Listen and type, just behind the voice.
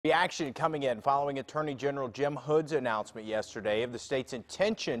Reaction coming in following Attorney General Jim Hood's announcement yesterday of the state's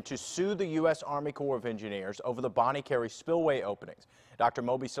intention to sue the U.S. Army Corps of Engineers over the Bonnet Carre Spillway openings. Dr.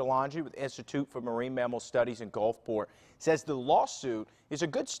 Moby Solangi with Institute for Marine Mammal Studies in Gulfport says the lawsuit is a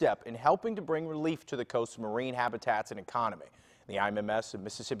good step in helping to bring relief to the coast's marine habitats and economy. The IMMS and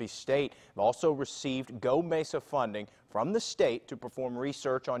Mississippi State have also received Go Mesa funding from the state to perform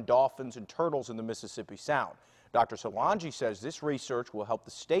research on dolphins and turtles in the Mississippi Sound. Dr. Solangi says this research will help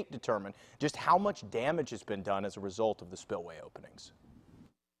the state determine just how much damage has been done as a result of the spillway openings.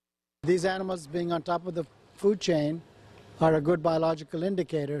 These animals being on top of the food chain are a good biological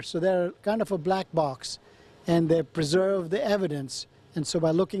indicator, so they're kind of a black box and they preserve the evidence, and so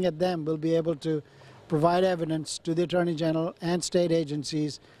by looking at them we'll be able to provide evidence to the Attorney General and state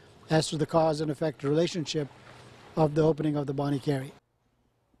agencies as to the cause and effect relationship of the opening of the Bonnet Carre.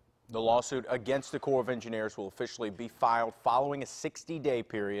 The lawsuit against the Corps of Engineers will officially be filed following a 60-day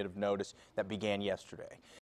period of notice that began yesterday.